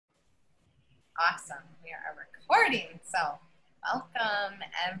Awesome. We are recording. So, welcome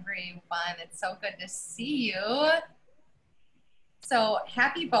everyone. It's so good to see you. So,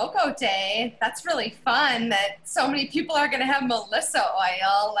 happy BOGO Day. That's really fun that so many people are going to have Melissa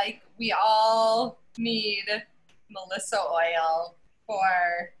oil. Like, we all need Melissa oil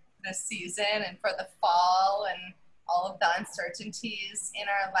for the season and for the fall and all of the uncertainties in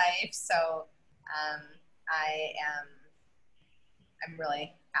our life. So, I'm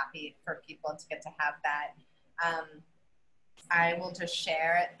really happy for people to get to have that. I will just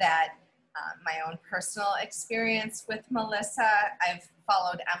share that my own personal experience with Melissa. I've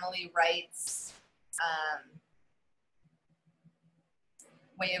followed Emily Wright's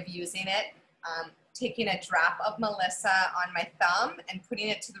way of using it, taking a drop of Melissa on my thumb and putting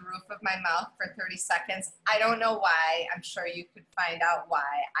it to the roof of my mouth for 30 seconds. I don't know why. I'm sure you could find out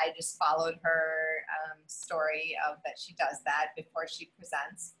why. I just followed her story of that she does that before she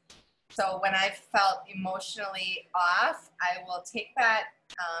presents. So when I felt emotionally off, I will take that,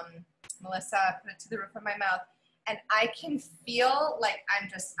 Melissa, put it to the roof of my mouth, and I can feel like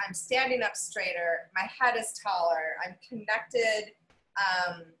I'm standing up straighter, my head is taller, I'm connected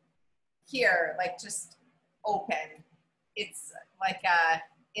here, like just open. It's like a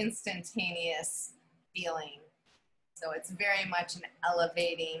instantaneous feeling. So it's very much an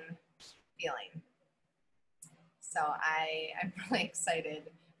elevating feeling. So I'm really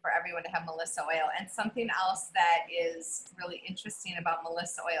excited for everyone to have Melissa oil. And something else that is really interesting about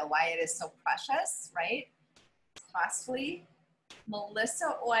Melissa oil, why it is so precious, right? Costly.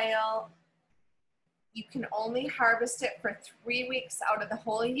 Melissa oil, you can only harvest it for 3 weeks out of the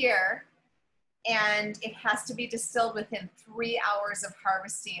whole year, and it has to be distilled within 3 hours of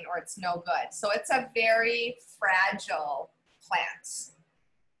harvesting or it's no good. So it's a very fragile plant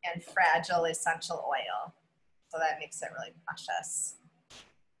and fragile essential oil. So that makes it really precious.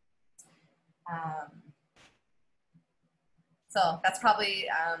 So that's probably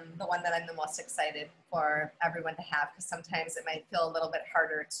the one that I'm the most excited for everyone to have, because sometimes it might feel a little bit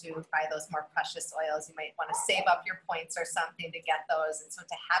harder to buy those more precious oils. You might want to save up your points or something to get those, and so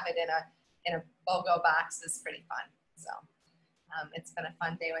to have it in a BOGO box is pretty fun. So it's been a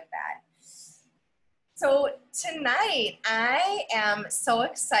fun day with that. So tonight, I am so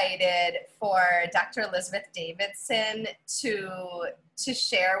excited for Dr. Elizabeth Davidson to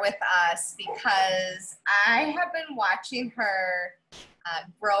share with us, because I have been watching her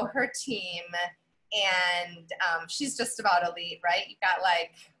grow her team, and she's just about elite, right? You got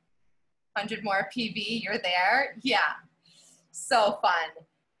like 100 more PV, you're there. Yeah, so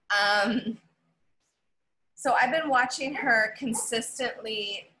fun. So I've been watching her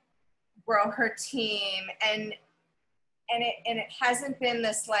consistently grow her team, and it hasn't been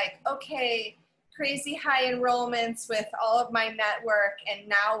this like, okay, crazy high enrollments with all of my network and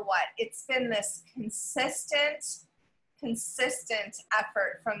now what? It's been this consistent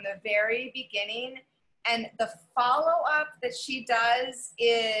effort from the very beginning, and the follow-up that she does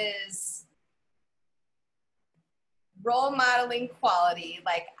is role modeling quality.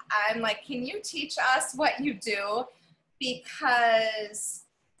 Like, I'm like, can you teach us what you do? Because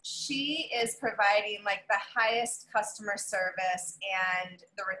she is providing like the highest customer service, and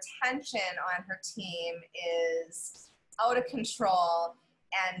the retention on her team is out of control.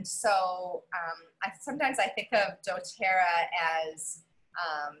 And so sometimes I think of doTERRA as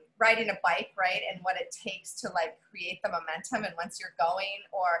riding a bike, right? And what it takes to like create the momentum, and once you're going,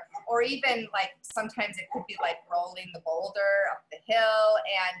 or even like sometimes it could be like rolling the boulder up the hill,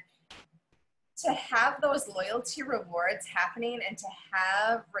 and to have those loyalty rewards happening and to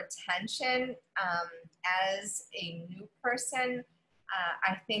have retention as a new person,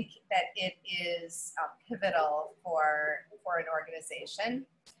 I think that it is pivotal for an organization.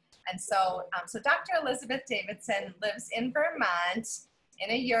 And so, so Dr. Elizabeth Davidson lives in Vermont in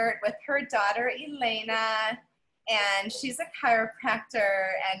a yurt with her daughter, Elena, and she's a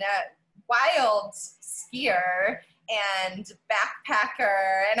chiropractor and a wild skier and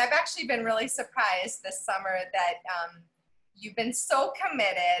backpacker. And I've actually been really surprised this summer that you've been so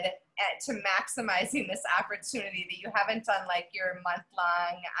committed to maximizing this opportunity, that you haven't done like your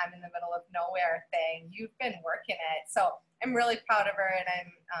month-long, I'm in the middle of nowhere thing. You've been working it. So I'm really proud of her, and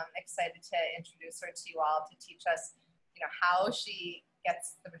I'm excited to introduce her to you all to teach us, you know, how she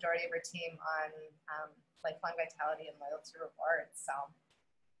gets the majority of her team on lifelong vitality and loyalty rewards. So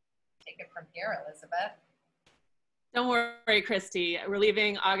take it from here, Elizabeth. Don't worry, Christy. We're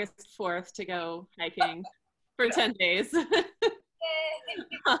leaving August 4th to go hiking for 10 days.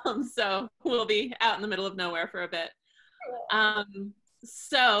 So we'll be out in the middle of nowhere for a bit.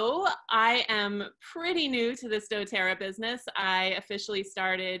 So I am pretty new to this doTERRA business. I officially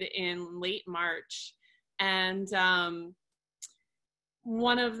started in late March. And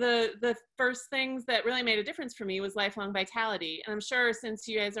one of the first things that really made a difference for me was lifelong vitality. And I'm sure since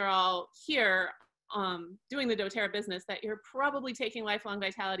you guys are all here doing the doTERRA business, that you're probably taking lifelong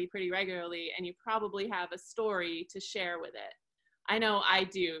vitality pretty regularly, and you probably have a story to share with it. I know I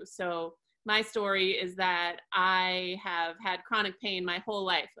do. So my story is that I have had chronic pain my whole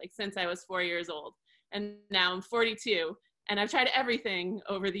life, like since I was 4 years old. And now I'm 42. And I've tried everything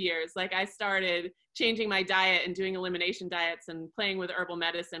over the years. Like I started changing my diet and doing elimination diets and playing with herbal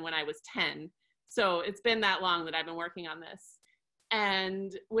medicine when I was 10. So it's been that long that I've been working on this.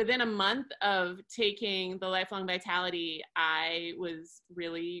 And within a month of taking the lifelong vitality, I was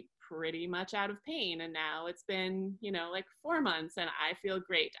really pretty much out of pain. And now it's been, like 4 months, and I feel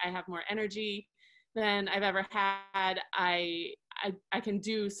great. I have more energy than I've ever had. I can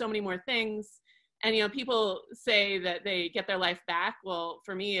do so many more things. And, people say that they get their life back. Well,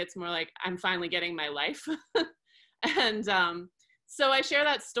 for me, it's more like I'm finally getting my life. And so I share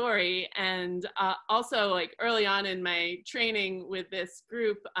that story. And also, like early on in my training with this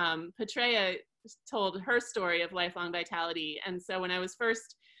group, Petrea told her story of lifelong vitality. And so when I was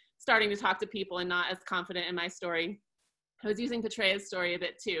first starting to talk to people and not as confident in my story, I was using Petrea's story a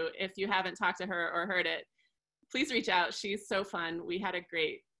bit too. If you haven't talked to her or heard it, please reach out. She's so fun. We had a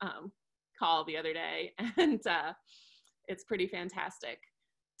great call the other day, and it's pretty fantastic.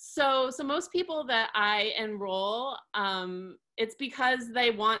 So most people that I enroll, it's because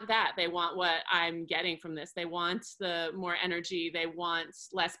they want that. They want what I'm getting from this. They want the more energy. They want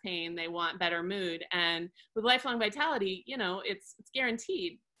less pain. They want better mood. And with lifelong vitality, it's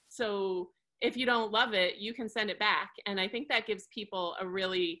guaranteed. So if you don't love it, you can send it back. And I think that gives people a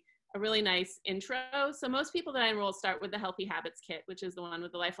really nice intro. So most people that I enroll start with the Healthy Habits Kit, which is the one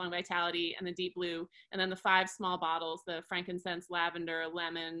with the lifelong vitality and the deep blue, and then the 5 small bottles, the frankincense, lavender,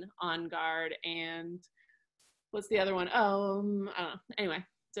 lemon, On Guard, and what's the other one? Oh, I don't know. Anyway,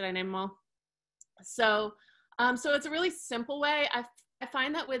 did I name them all? So it's a really simple way. I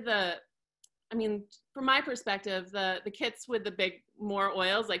find that with from my perspective, the kits with the big, more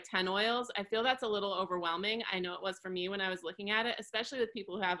oils, like 10 oils, I feel that's a little overwhelming. I know it was for me when I was looking at it, especially with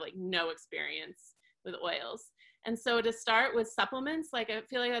people who have like no experience with oils. And so to start with supplements, like I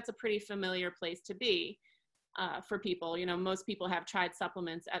feel like that's a pretty familiar place to be for people. Most people have tried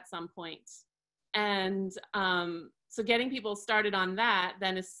supplements at some point. And so getting people started on that,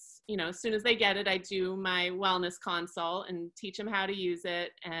 then as soon as they get it, I do my wellness consult and teach them how to use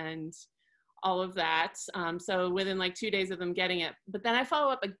it and all of that. So within like 2 days of them getting it, but then I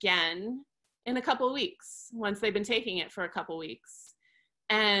follow up again in a couple of weeks once they've been taking it for a couple of weeks.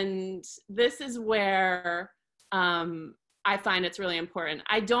 And this is where I find it's really important.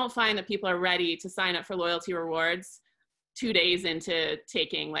 I don't find that people are ready to sign up for loyalty rewards 2 days into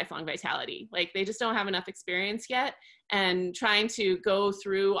taking lifelong vitality. Like they just don't have enough experience yet. And trying to go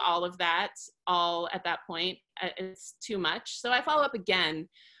through all of that all at that point, it's too much. So I follow up again.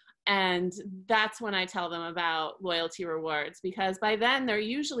 And that's when I tell them about loyalty rewards, because by then they're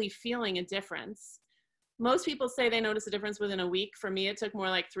usually feeling a difference. Most people say they notice a difference within a week. For me, it took more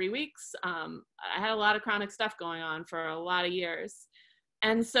like 3 weeks. I had a lot of chronic stuff going on for a lot of years.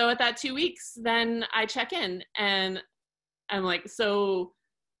 And so at that 2 weeks, then I check in and I'm like, so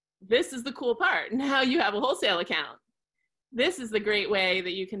this is the cool part. Now you have a wholesale account. This is the great way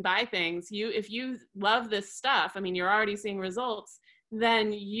that you can buy things. If you love this stuff, you're already seeing results,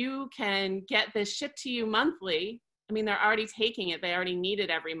 then you can get this shipped to you monthly. They're already taking it. They already need it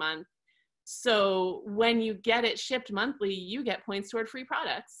every month. So when you get it shipped monthly, you get points toward free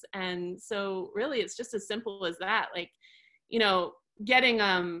products. And so really it's just as simple as that. Like, getting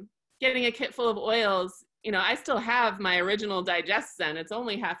a kit full of oils, I still have my original Digestion. It's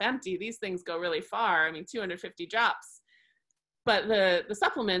only half empty. These things go really far. 250 drops. But the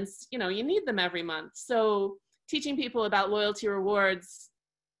supplements, you need them every month. So teaching people about loyalty rewards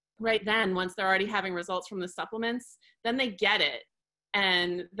right then, once they're already having results from the supplements, then they get it.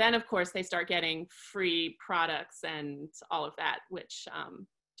 And then, of course, they start getting free products and all of that, which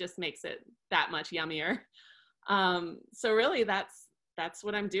just makes it that much yummier. So really, that's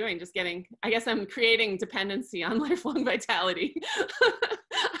what I'm doing. Just I guess I'm creating dependency on lifelong vitality.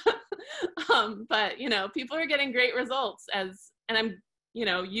 But, people are getting great results and I'm,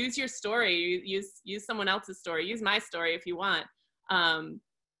 use your story, use someone else's story, use my story if you want.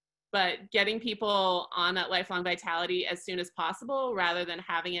 But getting people on that lifelong vitality as soon as possible, rather than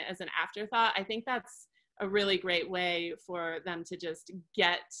having it as an afterthought, I think that's a really great way for them to just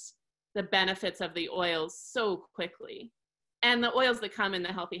get the benefits of the oils so quickly. And the oils that come in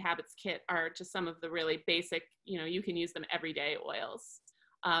the Healthy Habits kit are just some of the really basic, you can use them everyday oils.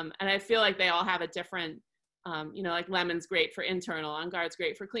 And I feel like they all have a different, like lemon's great for internal, on guard's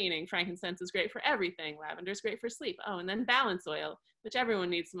great for cleaning, frankincense is great for everything, lavender's great for sleep. Oh, and then balance oil, which everyone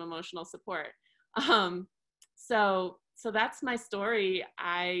needs some emotional support. So that's my story.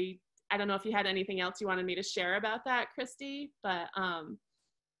 I don't know if you had anything else you wanted me to share about that, Christy, but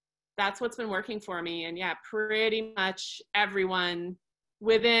that's what's been working for me. And yeah, pretty much everyone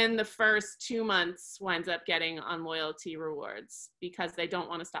within the first 2 months winds up getting on loyalty rewards because they don't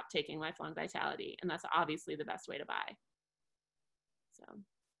want to stop taking Lifelong Vitality. And that's obviously the best way to buy. So,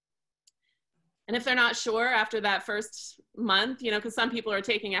 and if they're not sure after that first month, because some people are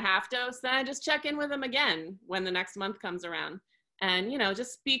taking a half dose, then I just check in with them again when the next month comes around. And,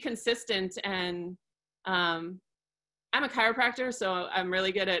 just be consistent. And I'm a chiropractor, so I'm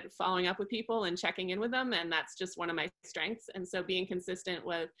really good at following up with people and checking in with them, and that's just one of my strengths. And so being consistent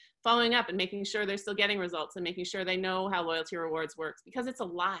with following up and making sure they're still getting results and making sure they know how loyalty rewards works, because it's a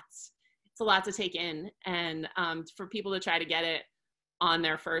lot to take in. And for people to try to get it on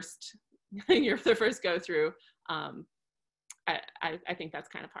their first their first go through, I think that's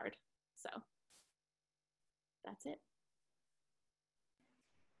kind of hard. So that's it.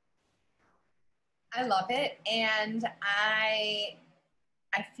 I love it, and I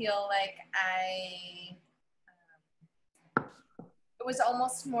feel like it was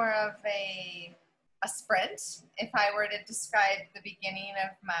almost more of a sprint. If I were to describe the beginning of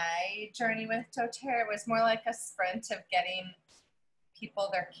my journey with doTERRA, it was more like a sprint of getting people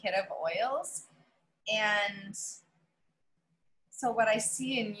their kit of oils. And so what I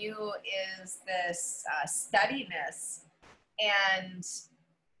see in you is this steadiness, and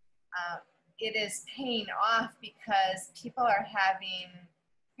it is paying off because people are having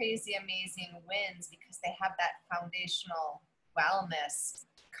crazy, amazing wins because they have that foundational wellness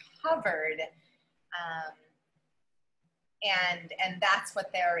covered. And that's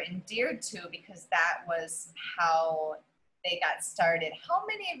what they're endeared to, because that was how they got started. How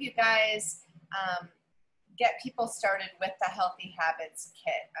many of you guys get people started with the Healthy Habits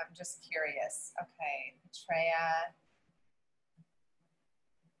kit? I'm just curious. Okay, Treya,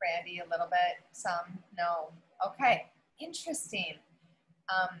 Brandy, a little bit, some, no. Okay, interesting.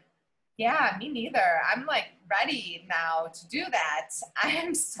 Yeah, me neither. I'm like ready now to do that. I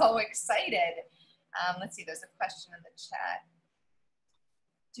am so excited. Let's see, there's a question in the chat.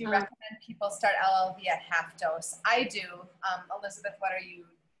 Do you recommend people start LLV at half dose? I do. Elizabeth, what are you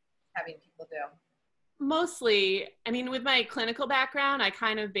having people do? Mostly, I mean, with my clinical background, I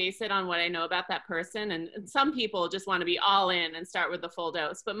kind of base it on what I know about that person. And some people just want to be all in and start with the full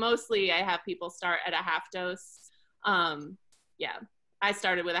dose. But mostly I have people start at a half dose. Yeah, I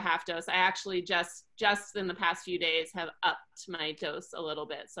started with a half dose. I actually just in the past few days have upped my dose a little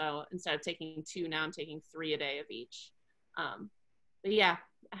bit. So instead of taking 2, now I'm taking 3 a day of each. But yeah,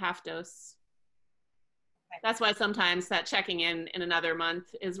 a half dose. That's why sometimes that checking in another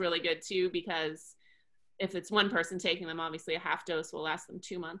month is really good too, because if it's one person taking them, obviously a half dose will last them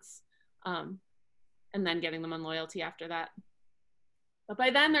 2 months, and then getting them on loyalty after that. But by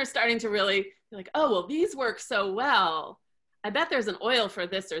then they're starting to really be like, oh, well, these work so well. I bet there's an oil for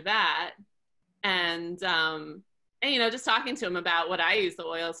this or that. And just talking to them about what I use the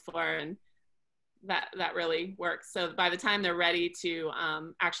oils for, and that really works. So by the time they're ready to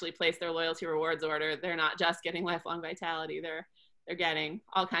actually place their loyalty rewards order, they're not just getting Lifelong Vitality, they're getting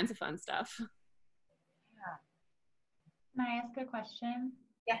all kinds of fun stuff. Can I ask a question?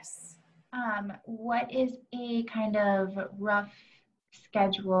 Yes. What is a kind of rough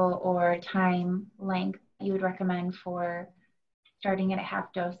schedule or time length you would recommend for starting at a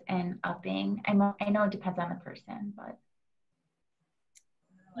half dose and upping? I know it depends on the person, but.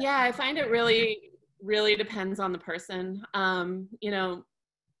 Yeah, I find it really depends on the person.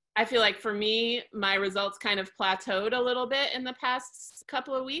 I feel like for me, my results kind of plateaued a little bit in the past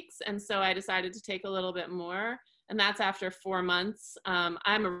couple of weeks. And so I decided to take a little bit more. And that's after 4 months.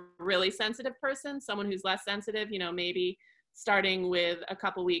 I'm a really sensitive person, someone who's less sensitive, maybe starting with a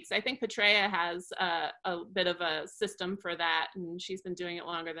couple weeks. I think Petrea has a bit of a system for that, and she's been doing it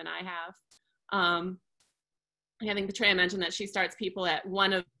longer than I have. I think Petrea mentioned that she starts people at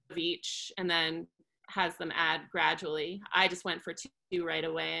 1 of each and then has them add gradually. I just went for 2 right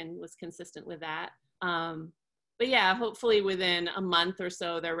away and was consistent with that. But yeah, hopefully within a month or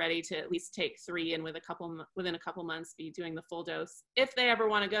so, they're ready to at least take 3, and within a couple months be doing the full dose, if they ever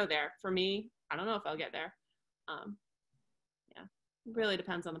want to go there. For me, I don't know if I'll get there. Yeah, it really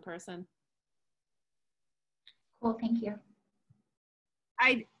depends on the person. Cool, thank you.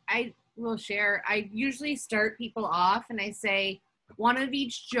 I will share. I usually start people off and I say one of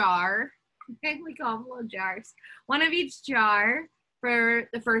each jar. We call them little jars. One of each jar for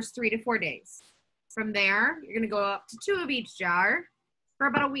the first 3 to 4 days. From there, you're going to go up to 2 of each jar for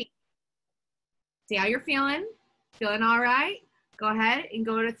about a week. See how you're feeling? Feeling all right? Go ahead and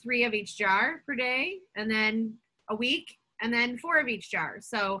go to 3 of each jar per day, and then a week, and then 4 of each jar.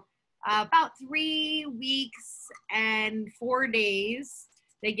 So about 3 weeks and 4 days,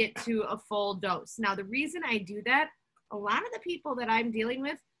 they get to a full dose. Now, the reason I do that, a lot of the people that I'm dealing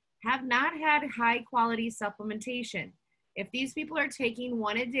with have not had high quality supplementation. If these people are taking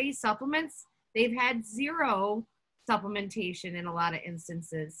 1-a-day supplements, they've had 0 supplementation in a lot of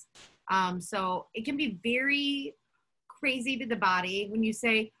instances. So it can be very crazy to the body when you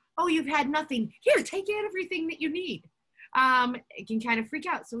say, oh, you've had nothing. Here, take everything that you need. It can kind of freak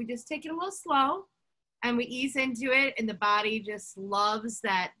out. So we just take it a little slow and we ease into it, and the body just loves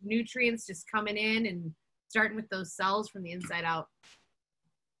that nutrients just coming in and starting with those cells from the inside out.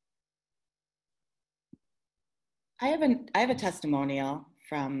 I have a testimonial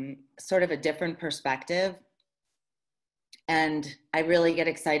from sort of a different perspective. And I really get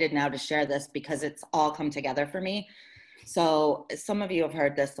excited now to share this because it's all come together for me. So some of you have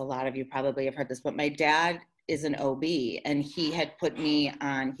heard this, a lot of you probably have heard this, but my dad is an OB, and he had put me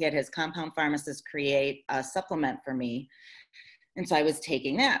on, he had his compound pharmacist create a supplement for me. And so I was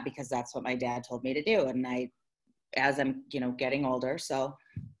taking that because that's what my dad told me to do. And as I'm, getting older, so,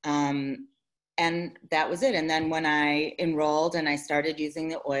 and that was it. And then when I enrolled and I started using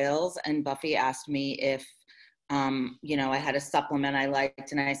the oils, and Buffy asked me if, I had a supplement I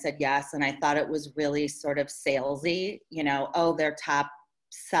liked, and I said yes. And I thought it was really sort of salesy, oh, their top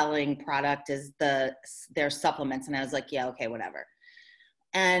selling product is their supplements. And I was like, yeah, okay, whatever.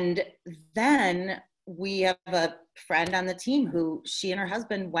 And then we have a friend on the team who, she and her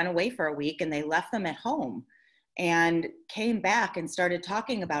husband went away for a week, and they left them at home and came back and started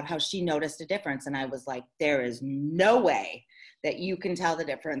talking about how she noticed a difference. And I was like, there is no way that you can tell the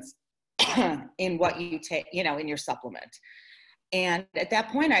difference in what you take, in your supplement. And at that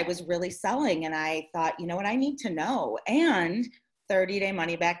point I was really selling, and I thought, you know what, I need to know. And 30-day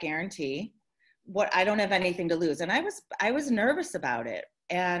money back guarantee. I don't have anything to lose. And I was nervous about it.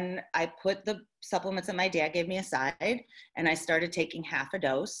 And I put the supplements that my dad gave me aside, and I started taking half a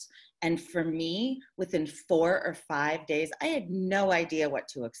dose. And for me, within 4 or 5 days, I had no idea what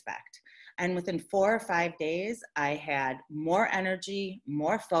to expect. And within 4 or 5 days, I had more energy,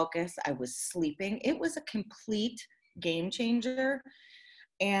 more focus. I was sleeping. It was a complete game changer.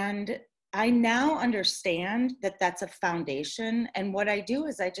 And I now understand that that's a foundation. And what I do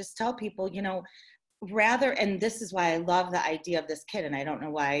is I just tell people, and this is why I love the idea of this kit, and I don't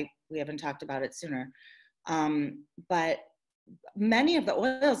know why we haven't talked about it sooner. But many of the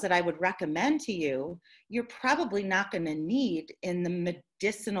oils that I would recommend to you, you're probably not going to need in the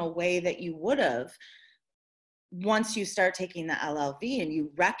medicinal way that you would have once you start taking the LLV and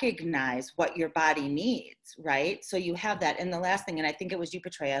you recognize what your body needs, right? So you have that. And the last thing, and I think it was you,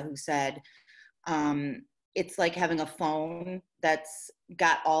 Petrea, who said, it's like having a phone that's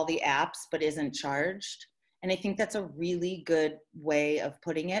got all the apps but isn't charged. And I think that's a really good way of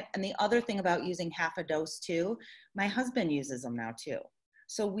putting it. And the other thing about using half a dose too, my husband uses them now too.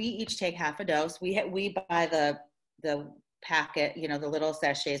 So we each take half a dose. We buy the packet, the little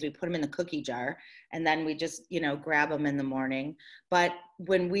sachets, we put them in the cookie jar, and then we just, grab them in the morning. But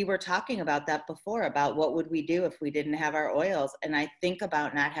when we were talking about that before, about what would we do if we didn't have our oils, and I think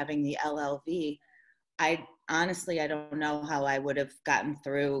about not having the LLV, I don't know how I would have gotten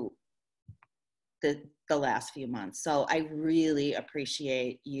through the last few months. So I really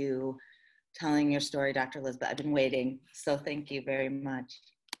appreciate you telling your story, Dr. Elizabeth. I've been waiting. So thank you very much.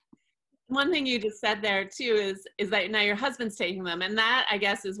 One thing you just said there too is that now your husband's taking them. And that, I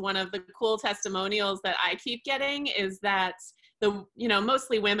guess, is one of the cool testimonials that I keep getting, is that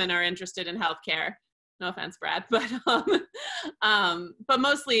mostly women are interested in healthcare. No offense, Brad, but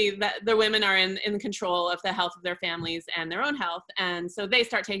mostly the women are in control of the health of their families and their own health. And so they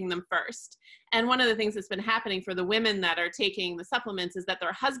start taking them first. And one of the things that's been happening for the women that are taking the supplements is that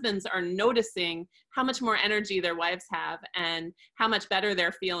their husbands are noticing how much more energy their wives have and how much better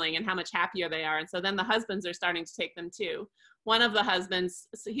they're feeling and how much happier they are. And so then the husbands are starting to take them too. One of the husbands,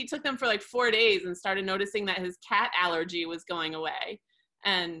 so he took them for like 4 days and started noticing that his cat allergy was going away.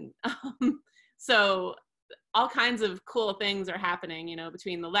 And so all kinds of cool things are happening,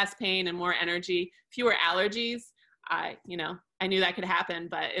 between the less pain and more energy, fewer allergies. I knew that could happen,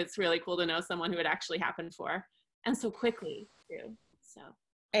 but it's really cool to know someone who it actually happened for, and so quickly too. So,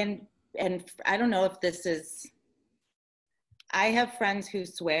 and I don't know if this is, I have friends who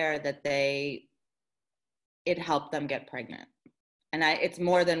swear that it helped them get pregnant. And it's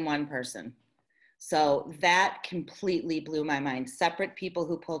more than one person. So that completely blew my mind. Separate people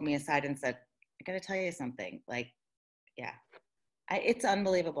who pulled me aside and said, I got to tell you something. Like, yeah, it's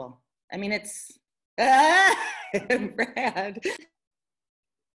unbelievable. I mean, it's, Brad.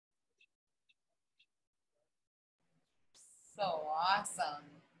 So awesome.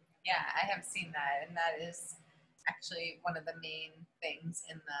 Yeah, I have seen that. And that is actually one of the main things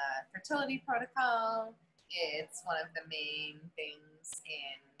in the fertility protocol. It's one of the main things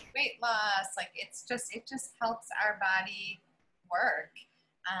in weight loss. Like it just helps our body work.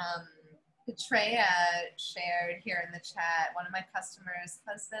 Petrea shared here in the chat, one of my customers'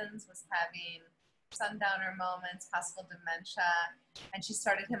 husbands was having sundowner moments, possible dementia, and she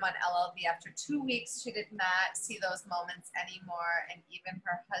started him on LLV. After 2 weeks, she did not see those moments anymore, and even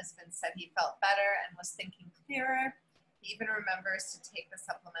her husband said he felt better and was thinking clearer. He even remembers to take the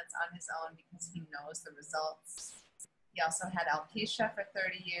supplements on his own because he knows the results. He also had alopecia for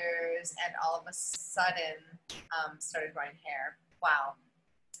 30 years and all of a sudden started growing hair. Wow.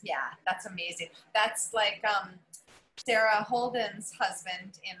 Yeah, that's amazing. That's like Sarah Holden's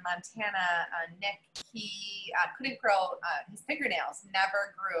husband in Montana, Nick, he couldn't grow, his fingernails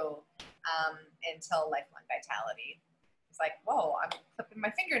never grew until Lifelong Vitality. It's like, whoa, I'm clipping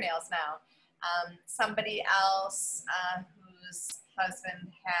my fingernails now. Somebody else whose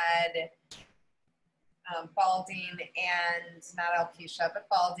husband had balding and not alopecia, but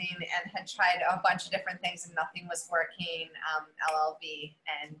balding, and had tried a bunch of different things and nothing was working, LLV.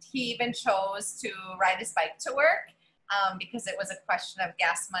 And he even chose to ride his bike to work because it was a question of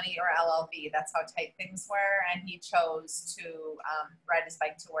gas money or LLV. That's how tight things were. And he chose to ride his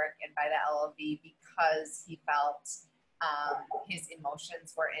bike to work and buy the LLV because he felt his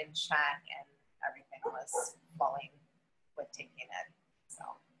emotions were in check and everything was flowing with taking it.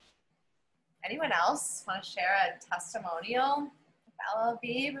 So. Anyone else want to share a testimonial with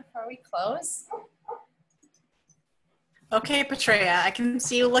LLV before we close? Okay, Petrea, I can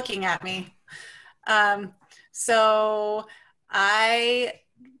see you looking at me. So I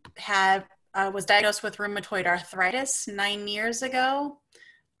was diagnosed with rheumatoid arthritis 9 years ago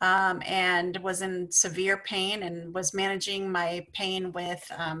and was in severe pain and was managing my pain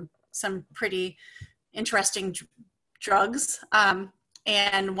with some pretty interesting drugs.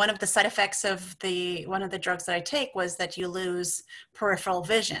 And one of the side effects of one of the drugs that I take was that you lose peripheral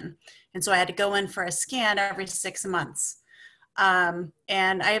vision. And so I had to go in for a scan every 6 months. And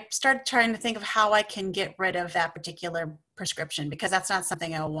I started trying to think of how I can get rid of that particular prescription because that's not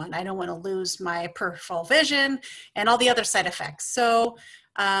something I want. I don't want to lose my peripheral vision and all the other side effects. So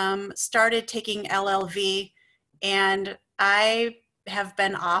started taking LLV, and I have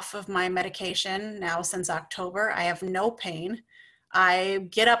been off of my medication now since October. I have no pain. I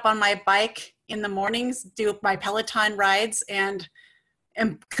get up on my bike in the mornings, do my Peloton rides, and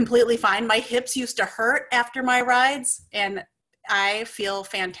am completely fine. My hips used to hurt after my rides, and I feel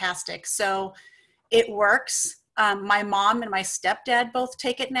fantastic. So it works. My mom and my stepdad both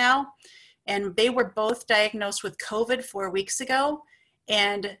take it now, and they were both diagnosed with COVID 4 weeks ago,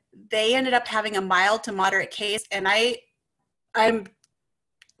 and they ended up having a mild to moderate case, and I'm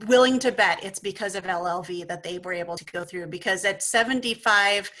willing to bet it's because of LLV that they were able to go through, because at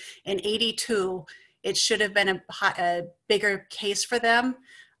 75 and 82, it should have been a bigger case for them.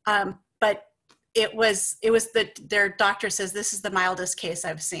 But it was their doctor says this is the mildest case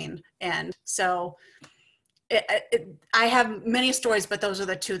I've seen. And so I have many stories, but those are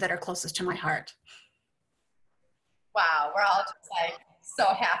the two that are closest to my heart. Wow, we're all just like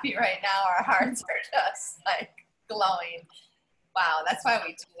so happy right now. Our hearts are just like glowing. Wow, that's why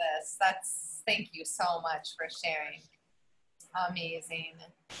we do this. Thank you so much for sharing. Amazing.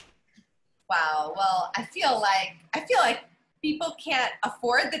 Wow. Well, I feel like people can't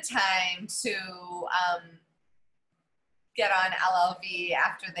afford the time to get on LLV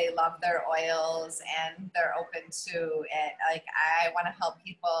after they love their oils and they're open to it. Like, I want to help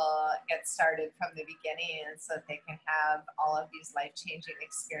people get started from the beginning and so that they can have all of these life-changing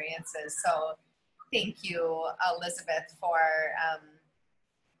experiences. So thank you, Elizabeth, for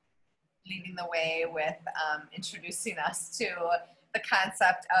leading the way with introducing us to the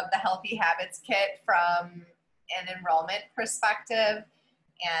concept of the Healthy Habits Kit from an enrollment perspective.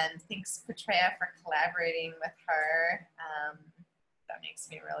 And thanks, Petrea, for collaborating with her. That makes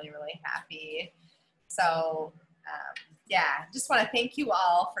me really, really happy. So yeah, just want to thank you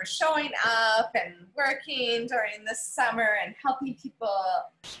all for showing up and working during the summer and helping people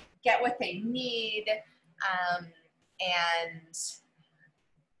get what they need. And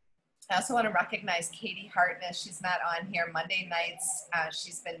I also want to recognize Katie Hartness. She's not on here Monday nights.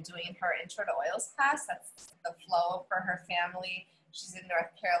 She's been doing her Intro to Oils class. That's the flow for her family. She's in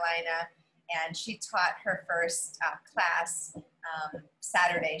North Carolina, and she taught her first class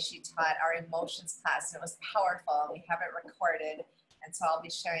Saturday. She taught our emotions class, and it was powerful. We have it recorded, and so I'll be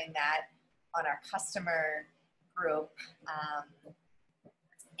sharing that on our customer group.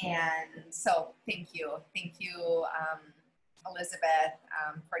 And so thank you. Thank you, Elizabeth,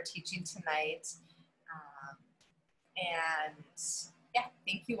 for teaching tonight. And yeah,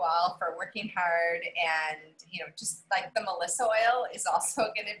 thank you all for working hard. And, you know, just like the Melissa oil is also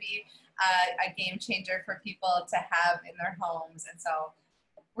going to be a game changer for people to have in their homes. And so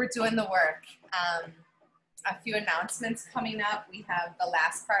we're doing the work. A few announcements coming up. We have the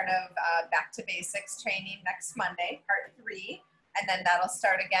last part of Back to Basics training next Monday, part 3. And then that'll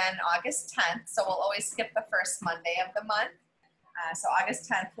start again August 10th. So we'll always skip the first Monday of the month. So August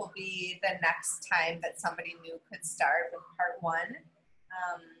 10th will be the next time that somebody new could start with part 1.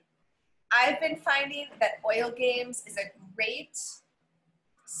 I've been finding that oil games is a great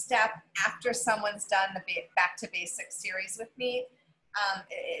step after someone's done the Back to Basics series with me.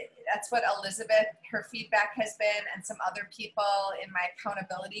 That's what Elizabeth, her feedback has been, and some other people in my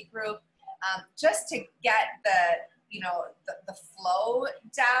accountability group, just to get the flow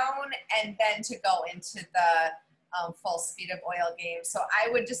down and then to go into the full speed of oil games. So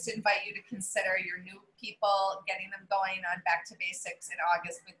I would just invite you to consider your new people, getting them going on Back to Basics in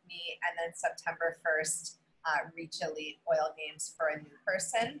August with me, and then September 1st, Reach Elite oil games for a new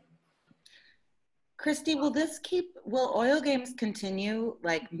person. Christy, will oil games continue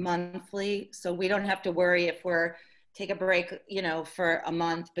like monthly? So we don't have to worry if we're take a break, you know, for a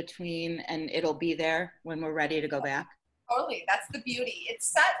month between, and it'll be there when we're ready to go back? Totally, that's the beauty. It's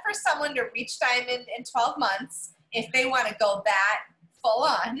set for someone to reach diamond in 12 months if they want to go that full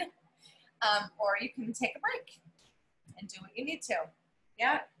on, or you can take a break and do what you need to.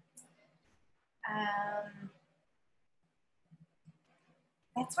 Yeah.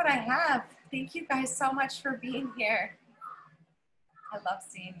 That's what I have. Thank you guys so much for being here. I love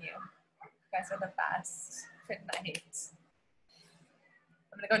seeing you. You guys are the best. Good night.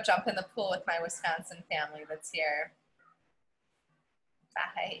 I'm gonna go jump in the pool with my Wisconsin family that's here.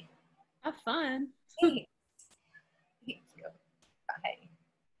 Bye. Have fun. Hey.